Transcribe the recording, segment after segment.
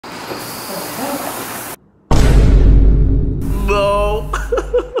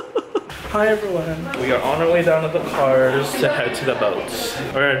Hi everyone. We are on our way down to the cars to head to the boats.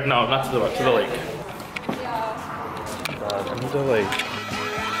 Or no, not to the boat, to the lake. God, I need the lake.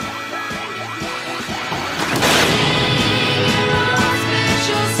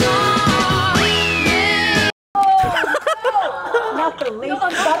 Not the lake,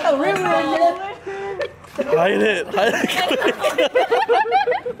 not the river again. Hide it, hide it.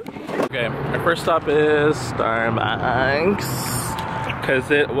 Okay, our first stop is Starbucks.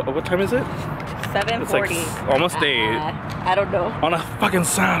 Cause what time is it? 7:40. It's like almost 8. I don't know. On a fucking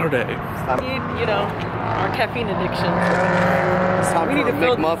Saturday. You know, our caffeine addiction. It's time for a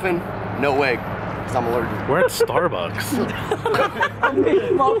McMuffin, no egg, because I'm allergic. We're at Starbucks.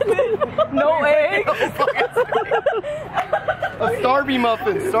 McMuffin, no egg. A Starby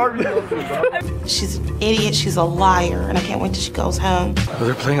muffin, Starby muffin. She's an idiot, she's a liar, and I can't wait till she goes home. Oh,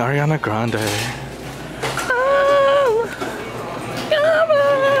 they're playing Ariana Grande.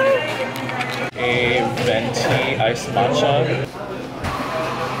 A venti iced matcha.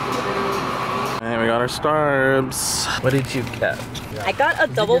 And we got our Starbs. What did you get? I got a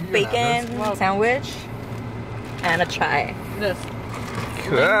double bacon sandwich and a chai. This.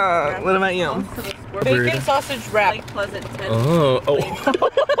 What about you? Bacon sausage wrap. Like Pleasant. Oh.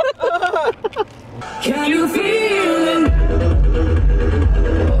 Can you feel it?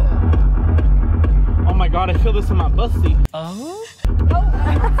 Oh my god, I feel this in my bussy. Oh?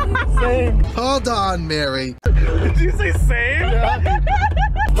 Same. Hold on, Mary. Did you say same?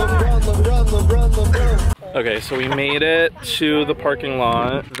 LeBron. Okay, so we made it to the parking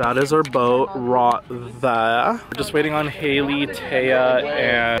lot. That is our boat, right there. We're just waiting on Haley, Taya,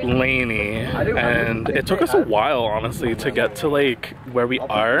 and Lainey. And it took us a while, honestly, to get to like where we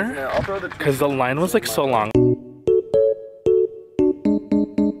are, because the line was like so long.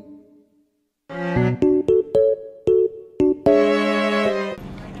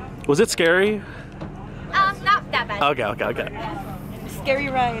 Was it scary? Not that bad. Okay. Scary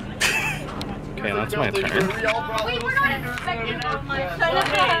ride. Okay, that's my turn. We were not expecting that much.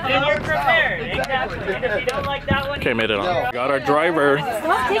 Then you're prepared. Exactly. And if you don't like that one, Okay, made it on. Got our driver.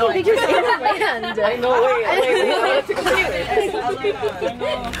 Stop taking pictures in the land. I know, wait.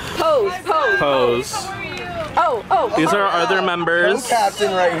 Pose. Oh. These are our other members.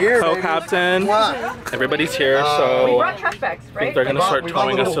 Co-captain right here. Co-captain. Everybody's here, so We brought trash bags, I think right? they're gonna start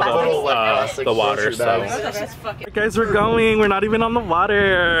towing us to the water. So, guys, we're going. We're not even on the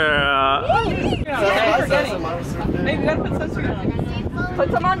water. Hey, we gotta put sunscreen on. Put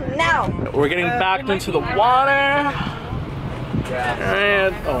some on now. We're getting back into the water.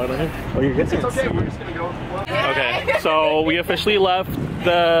 And oh, you're good. It's okay. We're just gonna go. Okay, so we officially left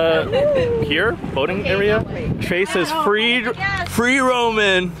the boating area. Trey says free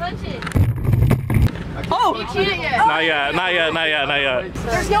roaming. Oh! You can't yet. Not yet.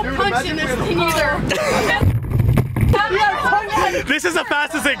 There's no punch in this thing either. This is the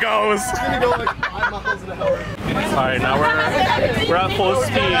fastest it goes. Alright, now we're at full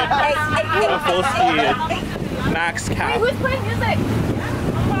speed. We're at full speed. Max cap. Who's playing music?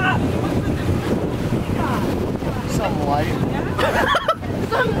 Some light.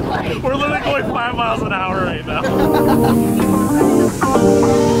 We're literally going 5 miles an hour right now.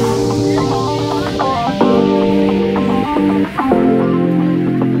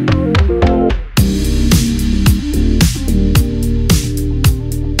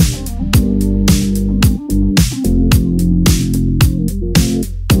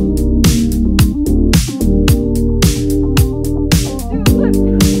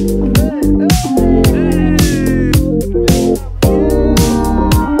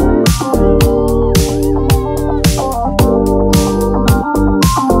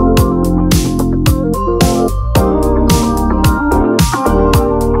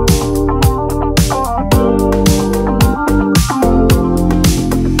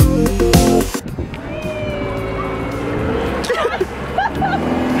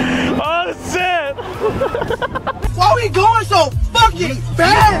 Why are we going so fucking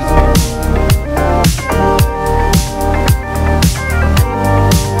fast?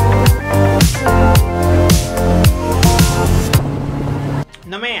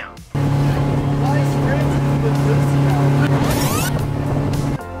 no ma'am.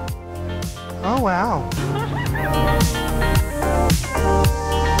 Oh, wow.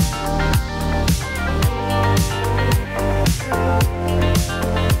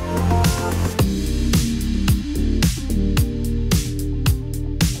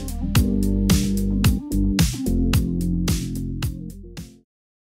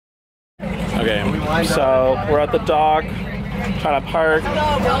 Okay, so we're at the dock, trying to park.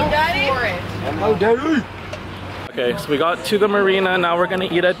 Hello, Daddy. Okay, so we got to the marina. Now we're gonna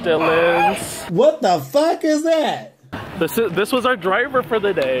eat at Dylan's. What the fuck is that? This was our driver for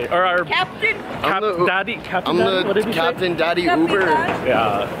the day, or our Captain. Daddy. Captain. I'm Daddy? What did the he Captain say? Daddy Uber.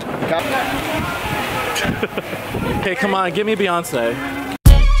 Yeah. Okay, come on, give me Beyonce.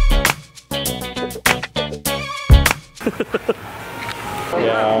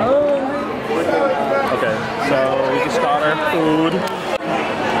 Yeah. Okay, so we just got our food.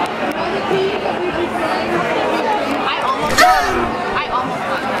 I almost got I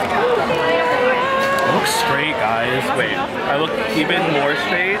look straight, guys. Wait, I look even more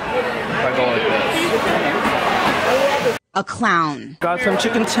straight if I go like this. A clown. Got some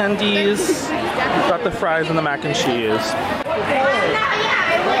chicken tendies. Got the fries and the mac and cheese.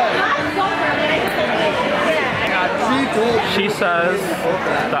 She says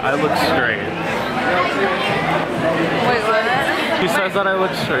that I look straight. Wait, what? She says that I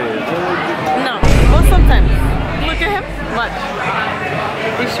look straight. No. Well, sometimes. Look at him. Watch.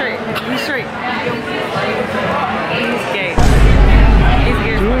 He's straight. He's straight. He's gay. He's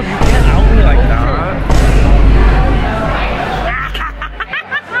gay. Dude, you can't out me like that.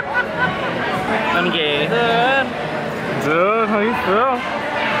 I'm gay. Dude, how you feel?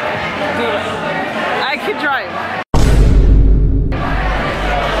 Dude, I could drive.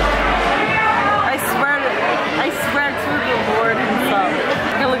 I swear to the Lord himself.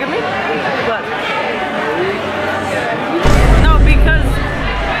 Okay, look at me. Look. No, because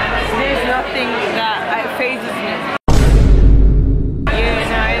there's nothing that phases me. You know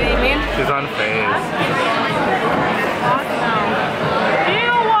what I mean? She's unfazed.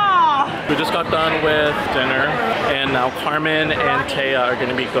 We just got done with dinner, and now Carmen and Taya are going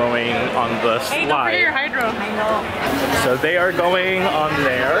to be going on the Hey, don't forget your slide. hydro. I know. So they are going on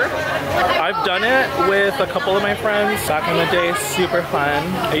there. I've done it with a couple of my friends back in the day. Super fun.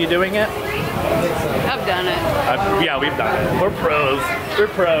 Are you doing it? I've done it. Yeah, we've done it. We're pros. We're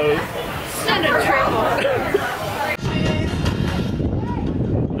pros. Send a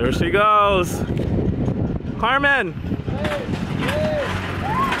triple. There she goes. Carmen.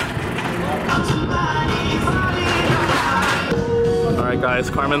 All right, guys,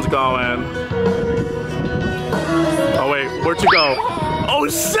 Carmen's going. Oh wait, where'd you go? Oh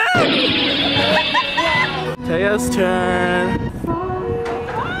shit! Taya's turn.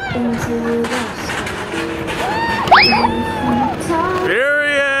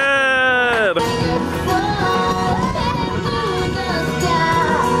 Period.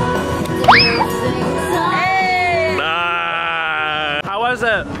 Nah. How was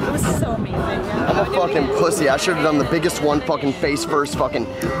it? It was so amazing. I'm a fucking pussy. I should have done the biggest one fucking face first fucking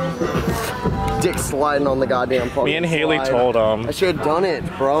dick sliding on the goddamn fucking Me and Haley slide. told him. I should have done it,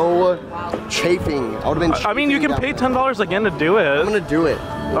 bro. Chafing. I would have been I mean, you can pay $10 again to do I'm it. gonna do it.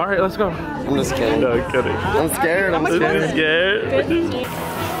 All right, let's go. I'm just kidding. No, kidding. I'm scared. I'm scared. Scared.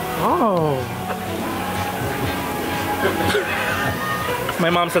 Oh. My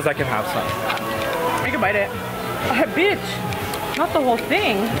mom says I can have some. I can bite it. Bitch. Not the whole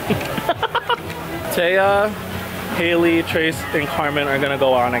thing. Taya, Haley, Trace, and Carmen are gonna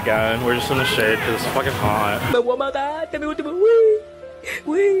go on again. We're just in the shade because it's fucking hot.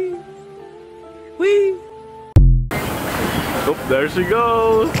 Oh, there she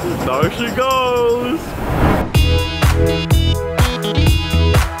goes. There she goes.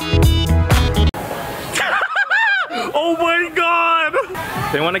 Oh my god.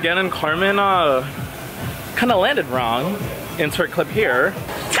 They went again and Carmen kind of landed wrong. Insert clip here.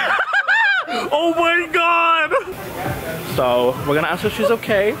 Oh my god. So we're gonna ask her if she's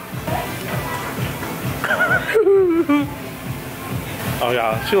okay. Oh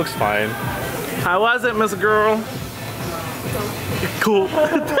yeah, she looks fine. How was it, Miss Girl? Cool.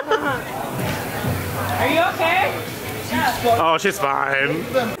 Are you okay? Oh, she's fine.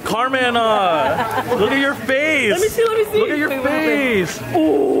 Carmen, look at your face. Let me see. Look at your face.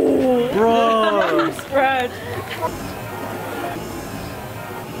 Oh, bro. Spread.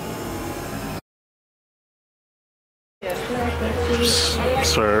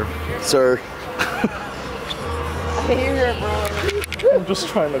 Sir. Sir. I hear her, bro. I'm just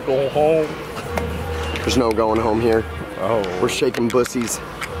trying to go home. There's no going home here. Oh. We're shaking bussies.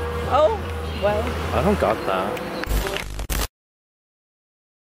 Oh, well. I don't got that.